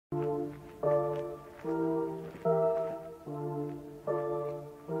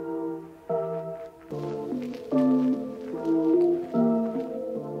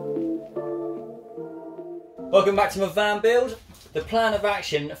Welcome back to my van build. The plan of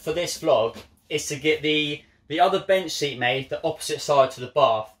action for this vlog is to get the other bench seat made the opposite side to the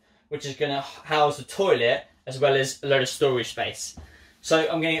bath, which is going to house the toilet as well as a load of storage space. So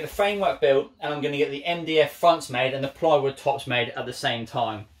I'm going to get the framework built and I'm going to get the MDF fronts made and the plywood tops made at the same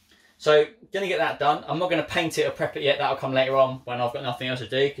time. So going to get that done. I'm not going to paint it or prep it yet. That'll come later on when I've got nothing else to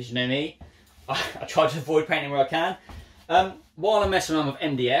do, because you know me, I try to avoid painting where I can. While I'm messing around with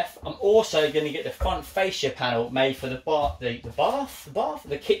MDF, I'm also going to get the front fascia panel made for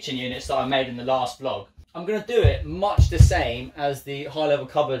the kitchen units that I made in the last vlog. I'm going to do it much the same as the high level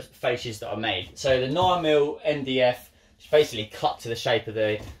cupboard fascias that I made. So the 9mm MDF is basically cut to the shape of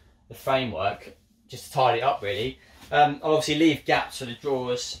the framework, just to tidy it up really. I'll obviously leave gaps for the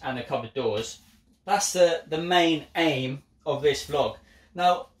drawers and the cupboard doors. That's the main aim of this vlog.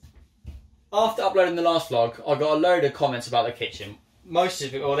 Now, after uploading the last vlog, I got a load of comments about the kitchen. Most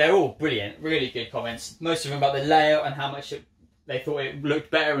of it, well, they're all brilliant, really good comments. Most of them about the layout and how much they thought it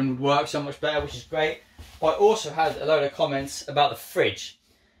looked better and would work so much better, which is great. But I also had a load of comments about the fridge,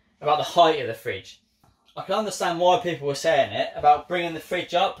 about the height of the fridge. I can understand why people were saying it, about bringing the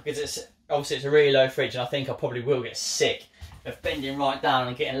fridge up, because it's obviously it's a really low fridge, and I think I probably will get sick of bending right down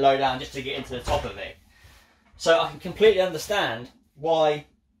and getting low down just to get into the top of it. So I can completely understand why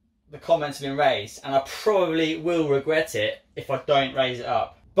the comments have been raised, and I probably will regret it if I don't raise it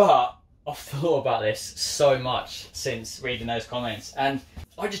up. But I've thought about this so much since reading those comments, and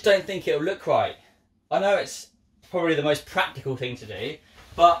I just don't think it'll look right. I know it's probably the most practical thing to do,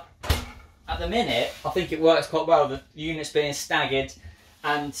 but at the minute I think it works quite well, the units being staggered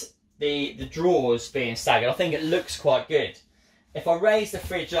and the drawers being staggered. I think it looks quite good. If I raise the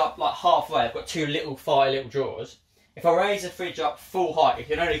fridge up like halfway, I've got two five little drawers. If I raise the fridge up full height, it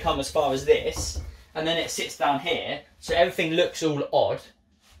can only come as far as this, and then it sits down here, so everything looks all odd.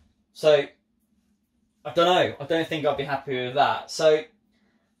 So, I don't know, I don't think I'll be happy with that. So,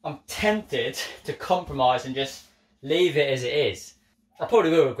 I'm tempted to compromise and just leave it as it is. I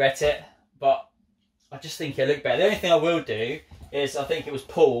probably will regret it, but I just think it'll look better. The only thing I will do is, I think it was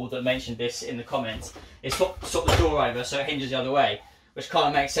Paul that mentioned this in the comments, is swap the door over so it hinges the other way, which kind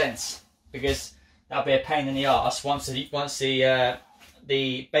of makes sense, because that'll be a pain in the arse once the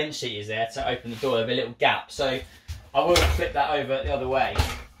bench seat is there to open the door. There'll be a little gap, so I will flip that over the other way.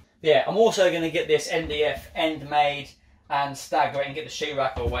 Yeah, I'm also going to get this MDF end made and stagger it and get the shoe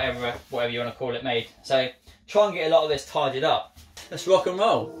rack or whatever you want to call it made. So try and get a lot of this tidied up. Let's rock and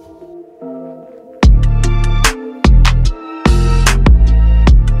roll.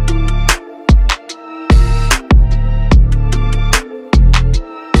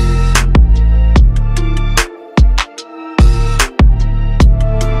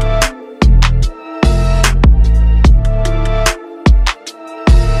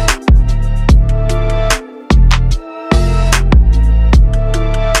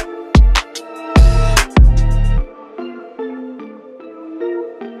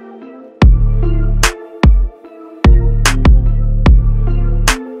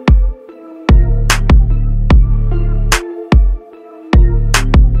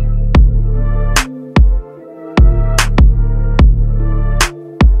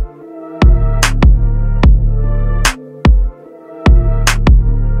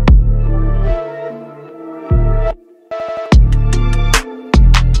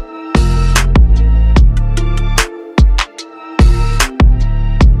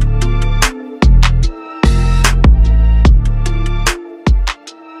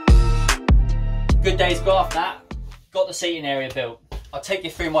 Good day's graft that. Got the seating area built. I'll take you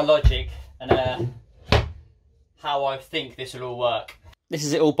through my logic and how I think this will all work. This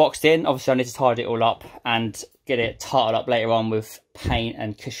is it all boxed in. Obviously I need to tidy it all up and get it tarted up later on with paint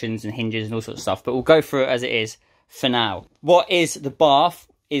and cushions and hinges and all sorts of stuff, but we'll go through it as it is for now. What is the bath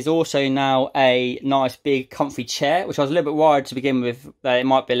is also now a nice big comfy chair, which I was a little bit worried to begin with that it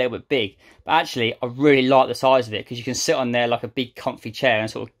might be a little bit big, but actually I really like the size of it because you can sit on there like a big comfy chair and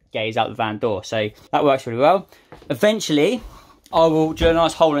sort of gaze out the van door, so that works really well. Eventually I will drill a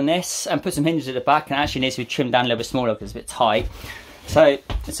nice hole in this and put some hinges at the back, and it actually needs to be trimmed down a little bit smaller because it's a bit tight. So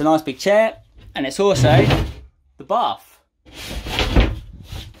it's a nice big chair, and it's also the bath.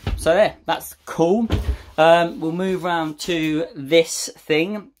 So there, that's cool. We'll move around to this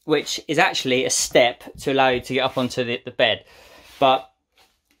thing, which is actually a step to allow you to get up onto the bed, but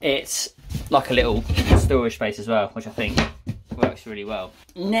it's like a little storage space as well, which I think works really well.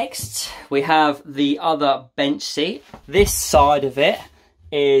 Next we have the other bench seat. This side of it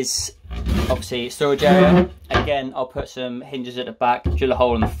is obviously storage area. Again, I'll put some hinges at the back, drill a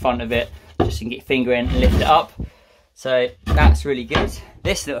hole in the front of it just so you can get your finger in and lift it up. So that's really good.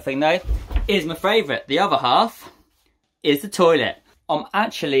 This little thing though is my favourite. The other half is the toilet. I'm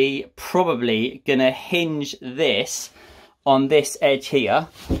actually probably gonna hinge this on this edge here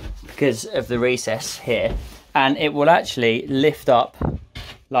because of the recess here, and it will actually lift up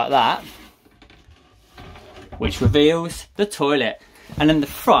like that, which reveals the toilet. And then the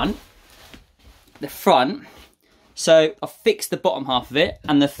front, so I've fixed the bottom half of it,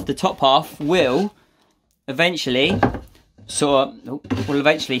 and the top half will eventually sort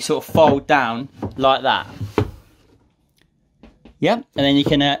of fold down like that. Yeah, and then you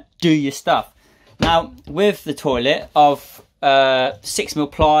can do your stuff. Now with the toilet, I've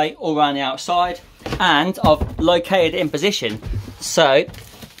 6mm ply all around the outside, and I've located it in position so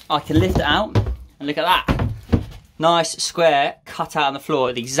I can lift it out, and look at that. Nice square cut out on the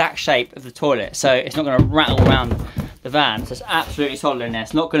floor, the exact shape of the toilet, so it's not going to rattle around the van. So it's absolutely solid in there.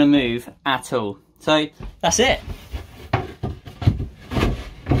 It's not going to move at all. So that's it.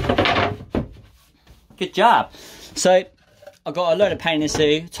 Good job. So I've got a load of paint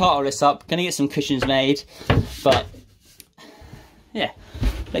to tighten this up. Gonna get some cushions made, but yeah,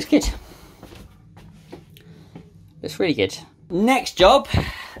 looks good. Looks really good. Next job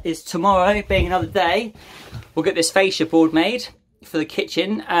is tomorrow, being another day. We'll get this fascia board made for the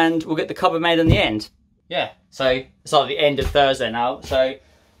kitchen, and we'll get the cupboard made on the end. Yeah, so it's like the end of Thursday now, so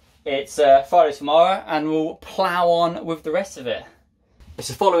it's Friday tomorrow, and we'll plough on with the rest of it. It's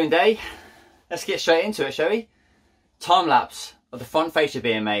the following day. Let's get straight into it, shall we? Time lapse of the front fascia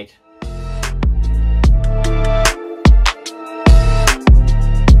being made.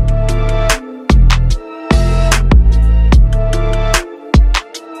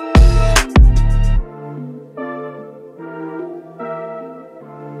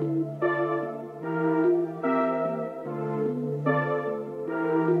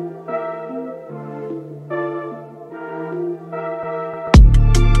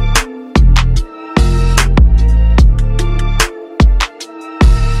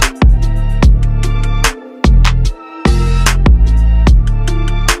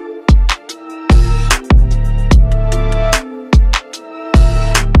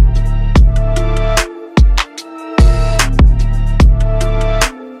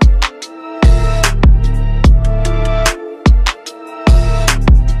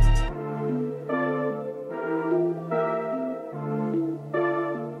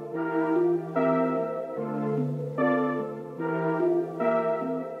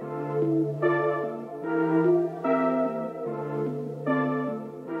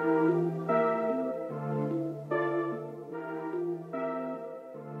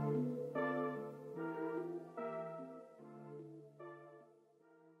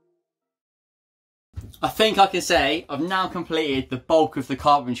 I think I can say I've now completed the bulk of the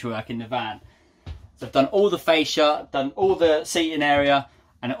carpentry work in the van. So I've done all the fascia, done all the seating area,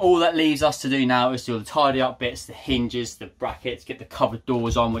 and all that leaves us to do now is do all the tidy up bits, the hinges, the brackets, get the cupboard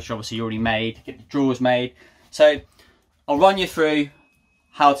doors on, which are obviously already made, get the drawers made. So I'll run you through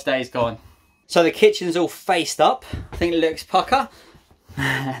how today's gone. So the kitchen's all faced up. I think it looks pucker.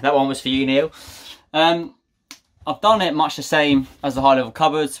 That one was for you, Neil. I've done it much the same as the high level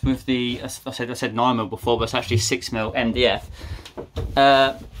cupboards with the, I said 9mm before, but it's actually 6mm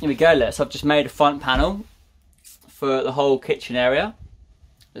MDF. Here we go, so I've just made a front panel for the whole kitchen area.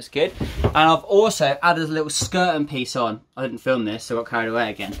 That's good. And I've also added a little skirting piece on. I didn't film this, so I got carried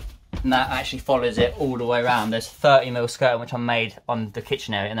away again. And that actually follows it all the way around. There's 30mm skirting which I made on the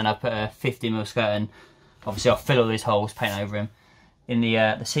kitchen area, and then I put a 50mm skirting. Obviously I'll fill all these holes, paint over them in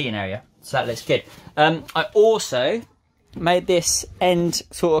the seating area. So that looks good. I also made this end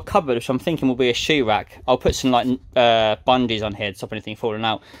sort of cupboard, which I'm thinking will be a shoe rack. I'll put some like bungees on here to stop anything falling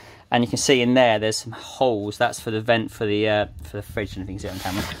out. And you can see in there's some holes. That's for the vent for the fridge, and if you can see it on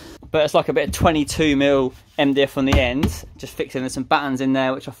camera. But it's like a bit of 22mm MDF on the end. Just fixing there's some battens in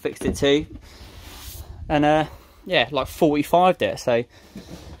there, which I fixed it to. And yeah, like 45 there, so it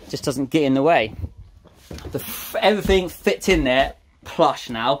just doesn't get in the way. Everything fits in there plush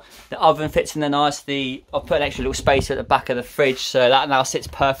now. The oven fits in there nice. I'll put an extra little space at the back of the fridge, so that now sits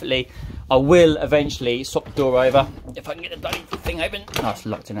perfectly. I will eventually swap the door over if I can get the bloody thing open. Oh, it's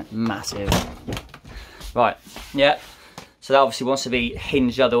locked in it. Massive. Right, yeah. So that obviously wants to be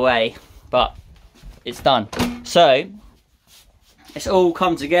hinged the other way, but it's done. So it's all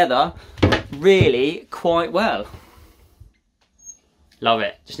come together really quite well. Love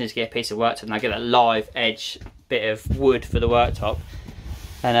it. Just need to get a piece of worktop and I get that live edge bit of wood for the worktop,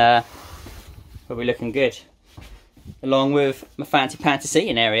 and we'll be looking good, along with my fancy panty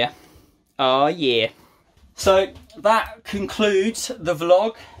seating area. Oh yeah. So that concludes the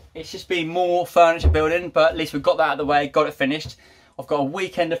vlog. It's just been more furniture building, but at least we've got that out of the way, got it finished. I've got a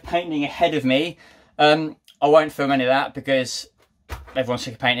weekend of painting ahead of me. I won't film any of that because everyone's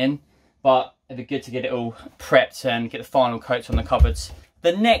sick of painting, but it'd be good to get it all prepped and get the final coats on the cupboards.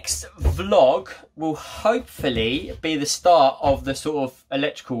 The next vlog will hopefully be the start of the sort of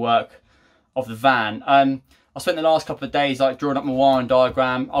electrical work of the van. I spent the last couple of days like drawing up my wiring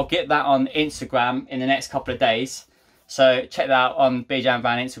diagram. I'll get that on Instagram in the next couple of days. So check that out on Bejam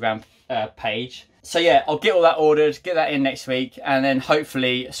Van Instagram page. So yeah, I'll get all that ordered, get that in next week, and then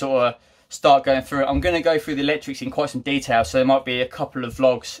hopefully sort of start going through it. I'm going to go through the electrics in quite some detail, so there might be a couple of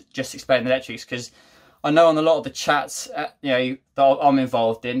vlogs just explaining the electrics, because I know on a lot of the chats that I'm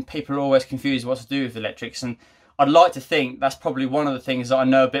involved in, people are always confused what to do with electrics, and I'd like to think that's probably one of the things that I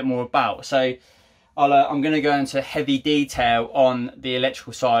know a bit more about. So I'm going to go into heavy detail on the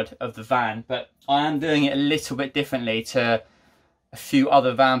electrical side of the van, but I am doing it a little bit differently to a few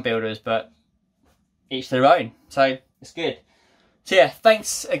other van builders, but each their own, so it's good. So yeah,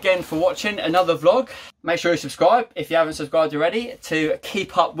 thanks again for watching another vlog. Make sure you subscribe if you haven't subscribed already to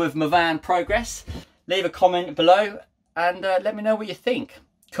keep up with my van progress. Leave a comment below and let me know what you think.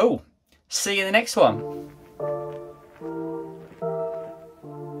 Cool. See you in the next one.